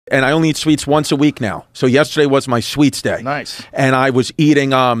and I only eat sweets once a week now. So yesterday was my sweets day. Nice. And I was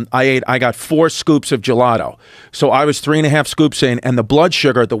eating, I got 4 scoops of gelato. So I was 3.5 scoops in, and the blood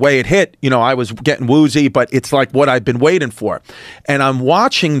sugar, the way it hit, you know, I was getting woozy, but it's like what I've been waiting for. And I'm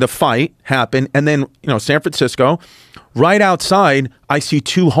watching the fight happen, and then, you know, San Francisco, right outside, I see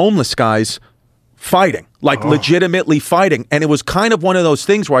 2 homeless guys fighting, like legitimately fighting. And it was kind of one of those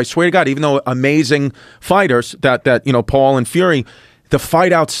things where I swear to God, even though amazing fighters that you know, Paul and Fury, the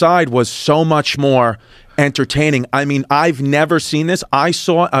fight outside was so much more entertaining. I mean, I've never seen this. I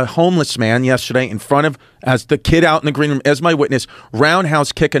saw a homeless man yesterday in front of, as the kid out in the green room, as my witness,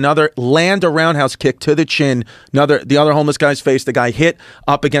 roundhouse kick, land a roundhouse kick to the chin, the other homeless guy's face. The guy hit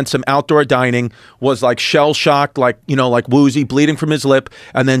up against some outdoor dining, was like shell-shocked, like, you know, like woozy, bleeding from his lip,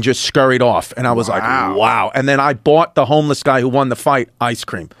 and then just scurried off. And I was like, wow. And then I bought the homeless guy who won the fight ice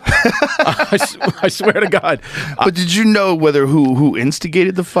cream. I swear to God. But did you know whether who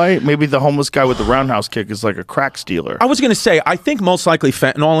instigated the fight? Maybe the homeless guy with the roundhouse kick is like a crack stealer. I was going to say, I think most likely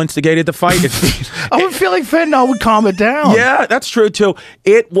fentanyl instigated the fight. I would feel like fentanyl would calm it down. Yeah, that's true too.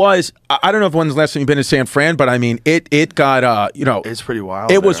 It was, I don't know if when's the last time you've been to San Fran, but I mean, it got, you know. It's pretty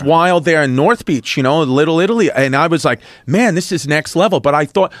wild. It was wild there in North Beach, you know, Little Italy. And I was like, man, this is next level. But I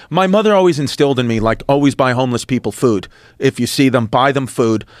thought, my mother always instilled in me, like, always buy homeless people food. If you see them, buy them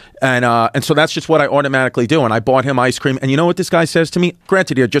food. And so that's just what I automatically do. And I bought him ice cream. And you know what this guy says to me?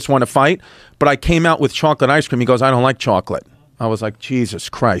 Granted, he just won a fight, but I came out with chocolate ice cream. He goes, I don't like chocolate. I was like, Jesus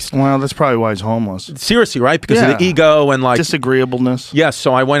Christ. Well, that's probably why he's homeless. Seriously, right? Because of the ego and like disagreeableness. Yes,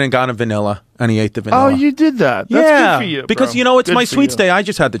 so I went and got him vanilla, and he ate the vanilla. Oh, you did that. That's good for you, because bro. you know it's Good my for sweets you. day. I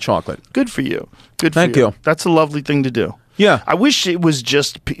just had the chocolate. Good for you. Good. Thank for you. That's a lovely thing to do. Yeah. I wish it was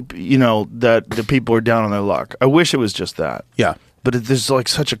just you know, that the people are down on their luck. I wish it was just that. Yeah. But there's like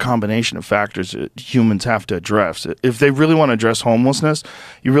such a combination of factors that humans have to address. If they really want to address homelessness,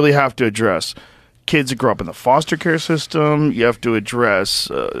 you really have to address kids that grow up in the foster care system. You have to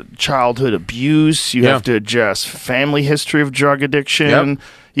address childhood abuse. You have to address family history of drug addiction.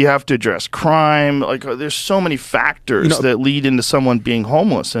 You have to address crime. Like, there's so many factors that lead into someone being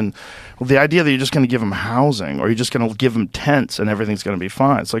homeless. And the idea that you're just going to give them housing or you're just going to give them tents and everything's going to be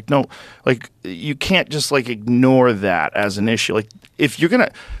fine. It's like, no, like, you can't just like ignore that as an issue. Like, if you're going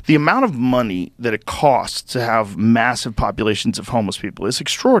to, the amount of money that it costs to have massive populations of homeless people is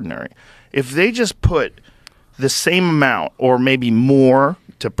extraordinary. If they just put the same amount or maybe more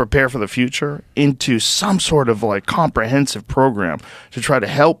to prepare for the future into some sort of like comprehensive program to try to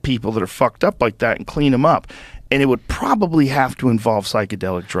help people that are fucked up like that and clean them up. And it would probably have to involve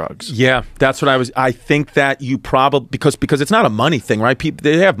psychedelic drugs. Yeah, that's what I think that you probably, because it's not a money thing, right? People,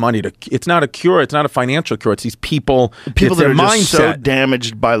 they have money to, it's not a cure, it's not a financial cure, it's these people that their are mindset. Just so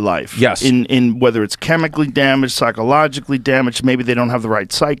damaged by life. Yes. In whether it's chemically damaged, psychologically damaged, maybe they don't have the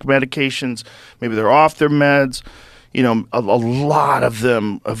right psych medications, maybe they're off their meds. You know, a lot of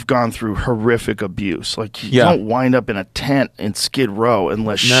them have gone through horrific abuse. Like, you don't wind up in a tent in Skid Row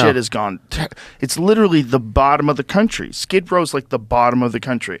unless shit has gone. It's literally the bottom of the country. Skid Row's like the bottom of the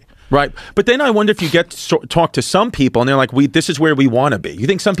country. Right. But then I wonder if you get to talk to some people and they're like, this is where we want to be. You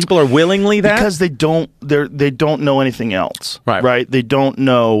think some people are willingly that? Because they don't know anything else. Right. They don't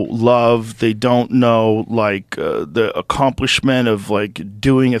know love. They don't know like the accomplishment of like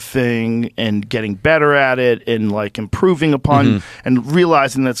doing a thing and getting better at it and like improving upon and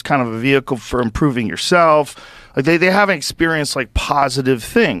realizing that's kind of a vehicle for improving yourself. Like they haven't experienced like positive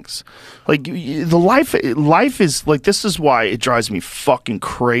things. Like the life is like, this is why it drives me fucking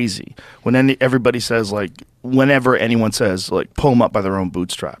crazy when everybody says like, whenever anyone says like, pull them up by their own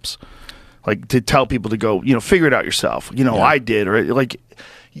bootstraps, like to tell people to go, you know, figure it out yourself. You know, I did, or like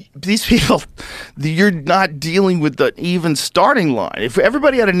these people, you're not dealing with the even starting line. If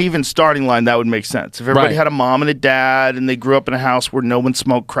everybody had an even starting line, that would make sense. If everybody had a mom and a dad and they grew up in a house where no one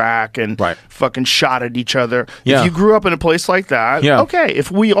smoked crack and fucking shot at each other. If you grew up in a place like that, okay.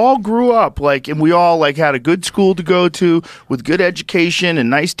 If we all grew up like, and we all like had a good school to go to with good education and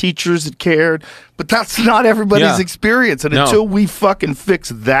nice teachers that cared, but that's not everybody's experience. And until we fucking fix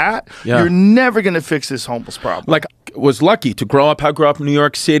that, you're never going to fix this homeless problem. Like, was lucky to grow up. I grew up in New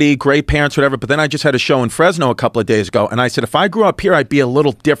York City, great parents, whatever. But then I just had a show in Fresno a couple of days ago, and I said, if I grew up here, I'd be a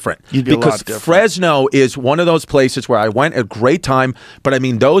little different. You'd be a lot different. Because Fresno is one of those places where I went a great time. But I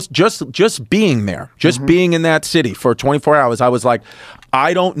mean, those just being there, just being in that city for 24 hours, I was like,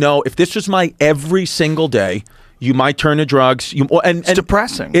 I don't know if this was my every single day. You might turn to drugs. It's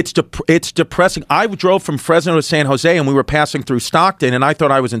depressing. It's depressing. I drove from Fresno to San Jose, and we were passing through Stockton, and I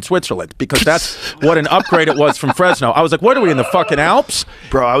thought I was in Switzerland because that's what an upgrade it was from Fresno. I was like, what are we, in the fucking Alps?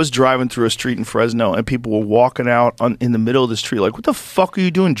 Bro, I was driving through a street in Fresno, and people were walking out in the middle of the street like, what the fuck are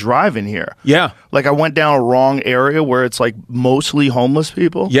you doing driving here? Yeah. Like, I went down a wrong area where it's like mostly homeless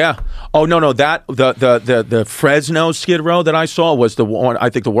people. Yeah. Oh, no. The Fresno Skid Row that I saw was the one,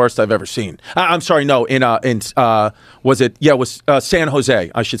 I think, the worst I've ever seen. I'm sorry, no, was it? Yeah, it was San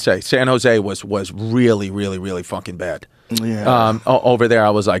Jose, I should say. San Jose was really, really, really fucking bad. Yeah. Over there, I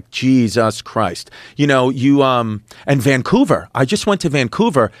was like, Jesus Christ. You know, and Vancouver. I just went to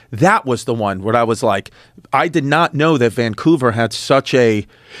Vancouver. That was the one where I was like, I did not know that Vancouver had such a.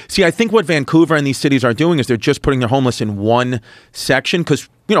 See, I think what Vancouver and these cities are doing is they're just putting their homeless in one section. Because,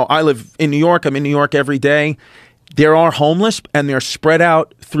 you know, I live in New York. I'm in New York every day. There are homeless, and they're spread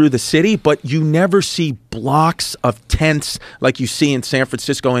out through the city, but you never see blocks of tents like you see in San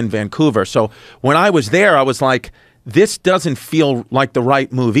Francisco and Vancouver. So when I was there, I was like, this doesn't feel like the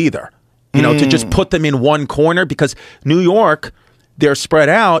right move either, you know, to just put them in one corner, because New York, they're spread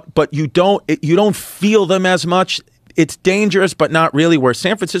out, but you don't feel them as much. It's dangerous, but not really. Where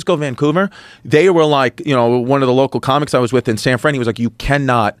San Francisco, Vancouver, they were like, you know, one of the local comics I was with in San Fran, he was like, you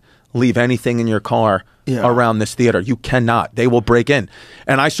cannot leave anything in your car around this theater. You cannot. They will break in.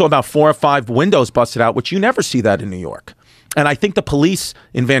 And I saw about 4 or 5 windows busted out, which you never see that in New York. And I think the police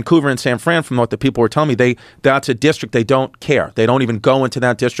in Vancouver and San Fran, from what the people were telling me, that's a district they don't care. They don't even go into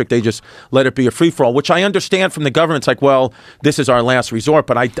that district. They just let it be a free-for-all, which I understand from the government. It's like, well, this is our last resort.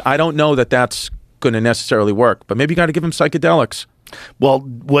 But I don't know that that's going to necessarily work. But maybe you got to give them psychedelics. Well,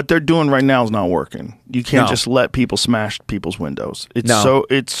 what they're doing right now is not working. You can't just let people smash people's windows.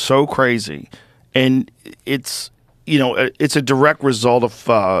 It's so crazy, and it's, you know, it's a direct result of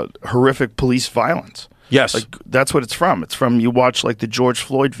horrific police violence. Yes, like that's what it's from. It's from, you watch like the George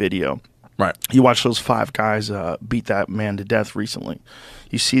Floyd video, right? You watch those 5 guys beat that man to death recently.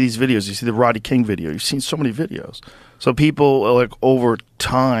 You see these videos. You see the Rodney King video. You've seen so many videos. So people, like, over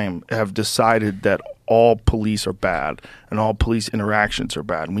time have decided that all police are bad and all police interactions are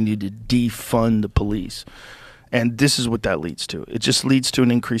bad. We need to defund the police. And this is what that leads to. It just leads to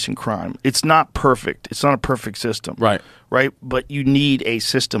an increase in crime. It's not perfect. It's not a perfect system. Right. Right? But you need a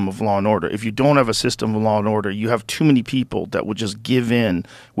system of law and order. If you don't have a system of law and order, you have too many people that will just give in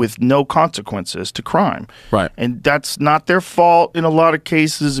with no consequences to crime. Right. And that's not their fault in a lot of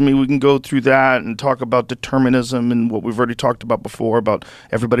cases. I mean, we can go through that and talk about determinism and what we've already talked about before, about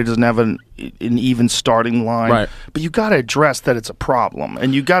everybody doesn't have an even starting line. Right. But you got to address that it's a problem.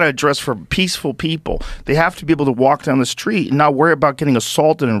 And you got to address, for peaceful people, they have to be able to walk down the street and not worry about getting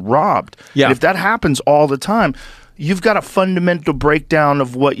assaulted and robbed. Yeah. And if that happens all the time, you've got a fundamental breakdown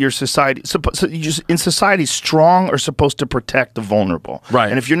of what your society. So in society, strong are supposed to protect the vulnerable. Right.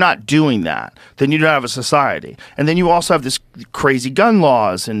 And if you're not doing that, then you don't have a society. And then you also have this crazy gun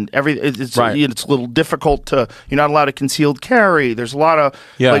laws and everything. It's a little difficult to. You're not allowed to concealed carry. There's a lot of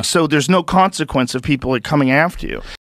like. So there's no consequence of people like coming after you.